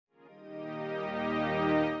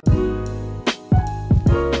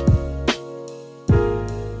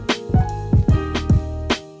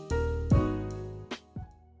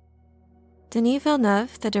Denis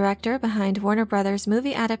Villeneuve, the director behind Warner Brothers'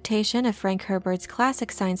 movie adaptation of Frank Herbert's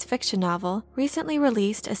classic science fiction novel, recently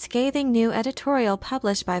released a scathing new editorial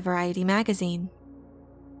published by Variety magazine.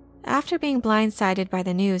 After being blindsided by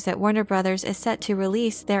the news that Warner Brothers is set to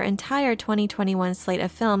release their entire 2021 slate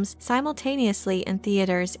of films simultaneously in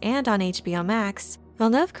theaters and on HBO Max,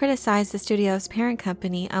 Villeneuve criticized the studio's parent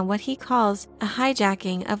company on what he calls a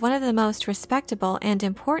hijacking of one of the most respectable and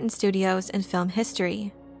important studios in film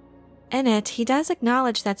history. In it, he does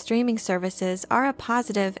acknowledge that streaming services are a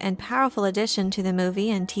positive and powerful addition to the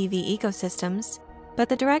movie and TV ecosystems, but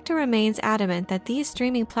the director remains adamant that these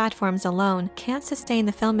streaming platforms alone can't sustain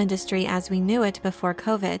the film industry as we knew it before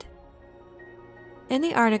COVID. In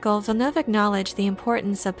the article, Villeneuve acknowledged the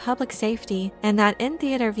importance of public safety and that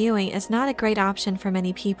in-theater viewing is not a great option for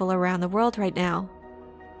many people around the world right now.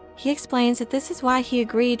 He explains that this is why he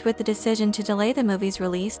agreed with the decision to delay the movie's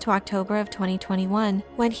release to October of 2021,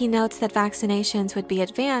 when he notes that vaccinations would be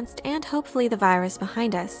advanced and hopefully the virus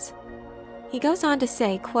behind us. He goes on to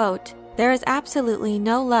say, quote, "There is absolutely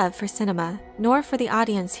no love for cinema, nor for the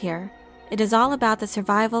audience here. It is all about the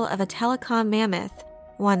survival of a telecom mammoth,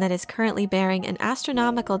 one that is currently bearing an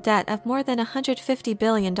astronomical debt of more than $150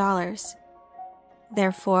 billion.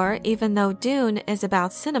 Therefore, even though Dune is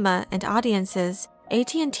about cinema and audiences,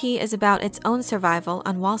 AT&T is about its own survival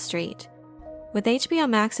on Wall Street. With HBO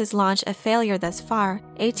Max's launch a failure thus far,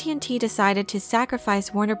 AT&T decided to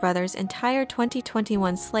sacrifice Warner Brothers' entire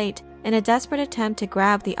 2021 slate in a desperate attempt to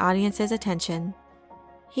grab the audience's attention."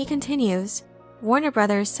 He continues, "Warner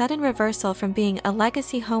Brothers' sudden reversal from being a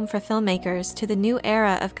legacy home for filmmakers to the new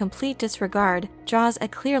era of complete disregard draws a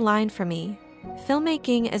clear line for me.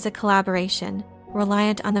 Filmmaking is a collaboration,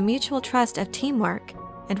 reliant on the mutual trust of teamwork,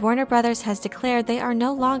 and Warner Brothers has declared they are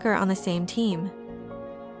no longer on the same team."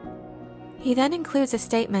 He then includes a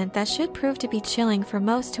statement that should prove to be chilling for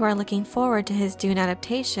most who are looking forward to his Dune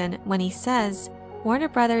adaptation when he says, "Warner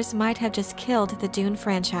Brothers might have just killed the Dune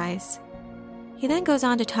franchise." He then goes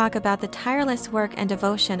on to talk about the tireless work and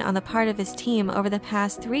devotion on the part of his team over the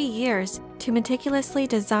past 3 years to meticulously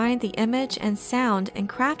design the image and sound in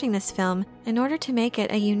crafting this film in order to make it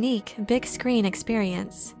a unique, big-screen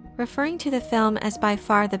experience, referring to the film as by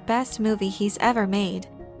far the best movie he's ever made.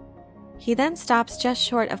 He then stops just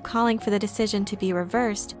short of calling for the decision to be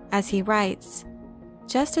reversed, as he writes,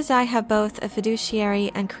 "Just as I have both a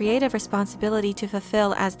fiduciary and creative responsibility to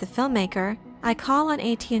fulfill as the filmmaker, I call on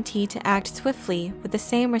AT&T to act swiftly with the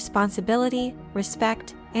same responsibility,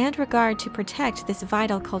 respect, and regard to protect this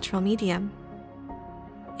vital cultural medium."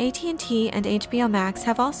 AT&T and HBO Max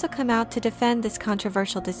have also come out to defend this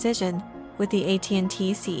controversial decision, with the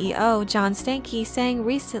AT&T CEO John Stankey saying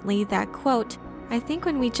recently that, quote, "I think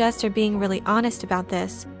when we just are being really honest about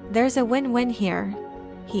this, there's a win-win here."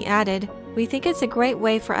 He added, "We think it's a great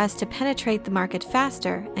way for us to penetrate the market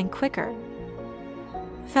faster and quicker."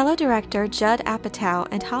 Fellow director Judd Apatow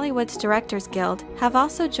and Hollywood's Directors Guild have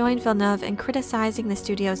also joined Villeneuve in criticizing the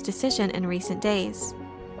studio's decision in recent days.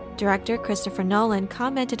 Director Christopher Nolan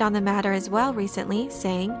commented on the matter as well recently,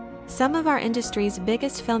 saying, "Some of our industry's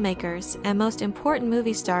biggest filmmakers and most important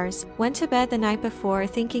movie stars went to bed the night before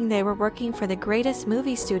thinking they were working for the greatest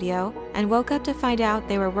movie studio and woke up to find out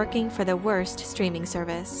they were working for the worst streaming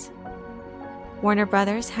service." Warner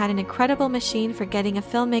Brothers had an incredible machine for getting a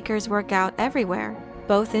filmmaker's work out everywhere,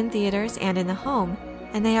 both in theaters and in the home,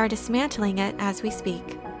 and they are dismantling it as we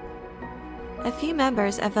speak. A few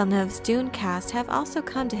members of Villeneuve's Dune cast have also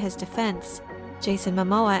come to his defense. Jason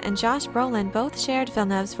Momoa and Josh Brolin both shared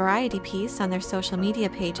Villeneuve's Variety piece on their social media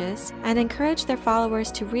pages and encouraged their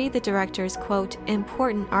followers to read the director's, quote,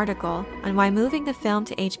 "important article" on why moving the film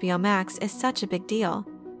to HBO Max is such a big deal.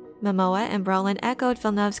 Momoa and Brolin echoed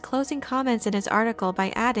Villeneuve's closing comments in his article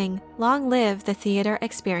by adding, "Long live the theater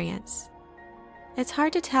experience." It's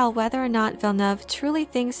hard to tell whether or not Villeneuve truly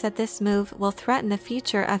thinks that this move will threaten the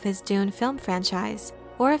future of his Dune film franchise,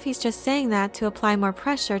 or if he's just saying that to apply more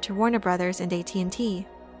pressure to Warner Brothers and AT&T.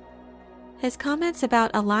 His comments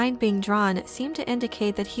about a line being drawn seem to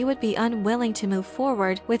indicate that he would be unwilling to move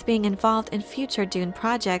forward with being involved in future Dune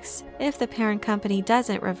projects if the parent company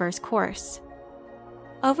doesn't reverse course.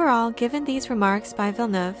 Overall, given these remarks by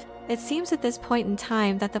Villeneuve, it seems at this point in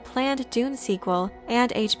time that the planned Dune sequel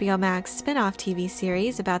and HBO Max spin-off TV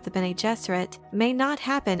series about the Bene Gesserit may not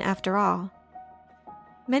happen after all.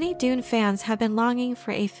 Many Dune fans have been longing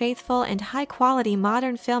for a faithful and high-quality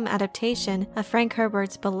modern film adaptation of Frank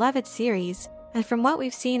Herbert's beloved series, and from what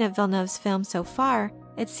we've seen of Villeneuve's film so far,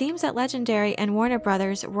 it seems that Legendary and Warner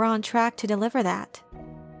Brothers were on track to deliver that.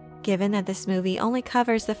 Given that this movie only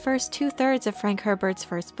covers the first 2/3 of Frank Herbert's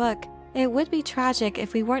first book, it would be tragic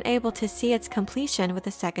if we weren't able to see its completion with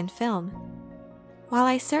the second film. While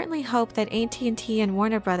I certainly hope that AT&T and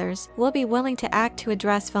Warner Brothers will be willing to act to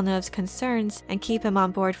address Villeneuve's concerns and keep him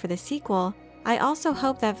on board for the sequel, I also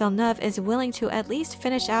hope that Villeneuve is willing to at least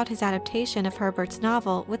finish out his adaptation of Herbert's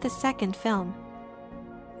novel with the second film.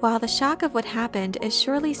 While the shock of what happened is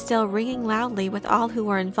surely still ringing loudly with all who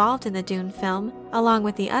were involved in the Dune film, along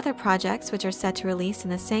with the other projects which are set to release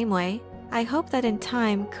in the same way, I hope that in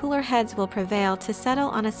time, cooler heads will prevail to settle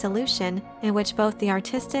on a solution in which both the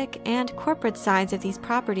artistic and corporate sides of these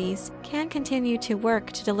properties can continue to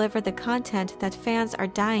work to deliver the content that fans are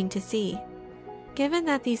dying to see. Given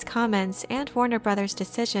that these comments and Warner Brothers'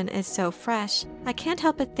 decision is so fresh, I can't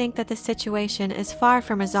help but think that the situation is far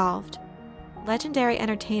from resolved. Legendary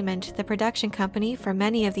Entertainment, the production company for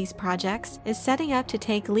many of these projects, is setting up to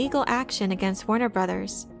take legal action against Warner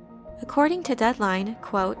Brothers. According to Deadline,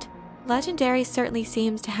 quote, "Legendary certainly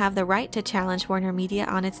seems to have the right to challenge Warner Media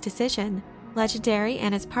on its decision. Legendary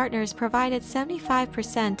and its partners provided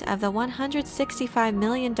 75% of the $165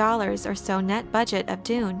 million or so net budget of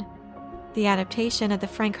Dune, the adaptation of the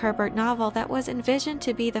Frank Herbert novel that was envisioned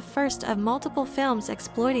to be the first of multiple films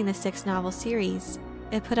exploiting the six-novel series.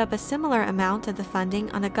 It put up a similar amount of the funding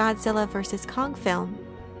on the Godzilla vs. Kong film."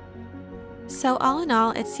 So all in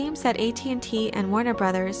all, it seems that AT&T and Warner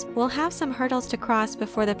Brothers will have some hurdles to cross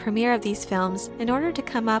before the premiere of these films in order to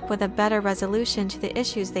come up with a better resolution to the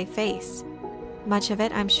issues they face. Much of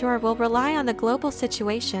it, I'm sure, will rely on the global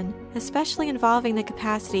situation, especially involving the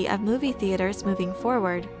capacity of movie theaters moving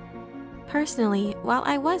forward. Personally, while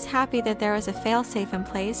I was happy that there was a failsafe in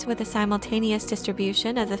place with the simultaneous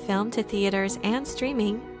distribution of the film to theaters and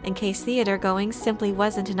streaming, in case theater going simply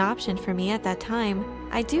wasn't an option for me at that time,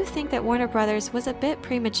 I do think that Warner Brothers was a bit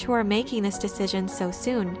premature making this decision so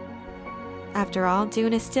soon. After all,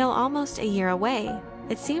 Dune is still almost a year away.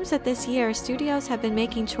 It seems that this year studios have been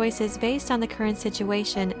making choices based on the current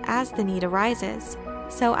situation as the need arises.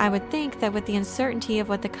 So I would think that with the uncertainty of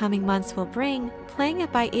what the coming months will bring, playing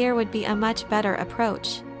it by ear would be a much better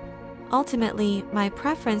approach. Ultimately, my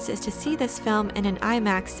preference is to see this film in an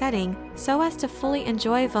IMAX setting so as to fully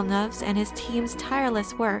enjoy Villeneuve's and his team's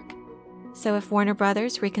tireless work. So if Warner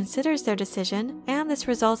Brothers reconsiders their decision and this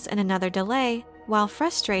results in another delay, while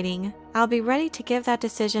frustrating, I'll be ready to give that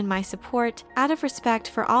decision my support out of respect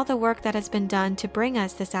for all the work that has been done to bring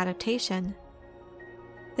us this adaptation.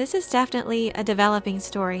 This is definitely a developing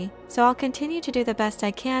story, so I'll continue to do the best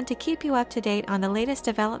I can to keep you up to date on the latest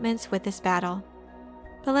developments with this battle.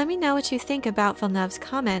 But let me know what you think about Villeneuve's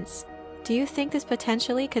comments. Do you think this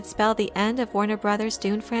potentially could spell the end of Warner Brothers'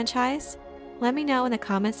 Dune franchise? Let me know in the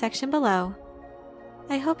comment section below.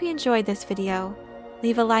 I hope you enjoyed this video.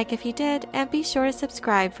 Leave a like if you did, and be sure to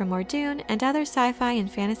subscribe for more Dune and other sci-fi and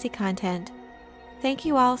fantasy content. Thank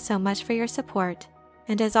you all so much for your support,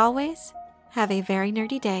 and as always, have a very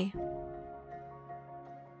nerdy day.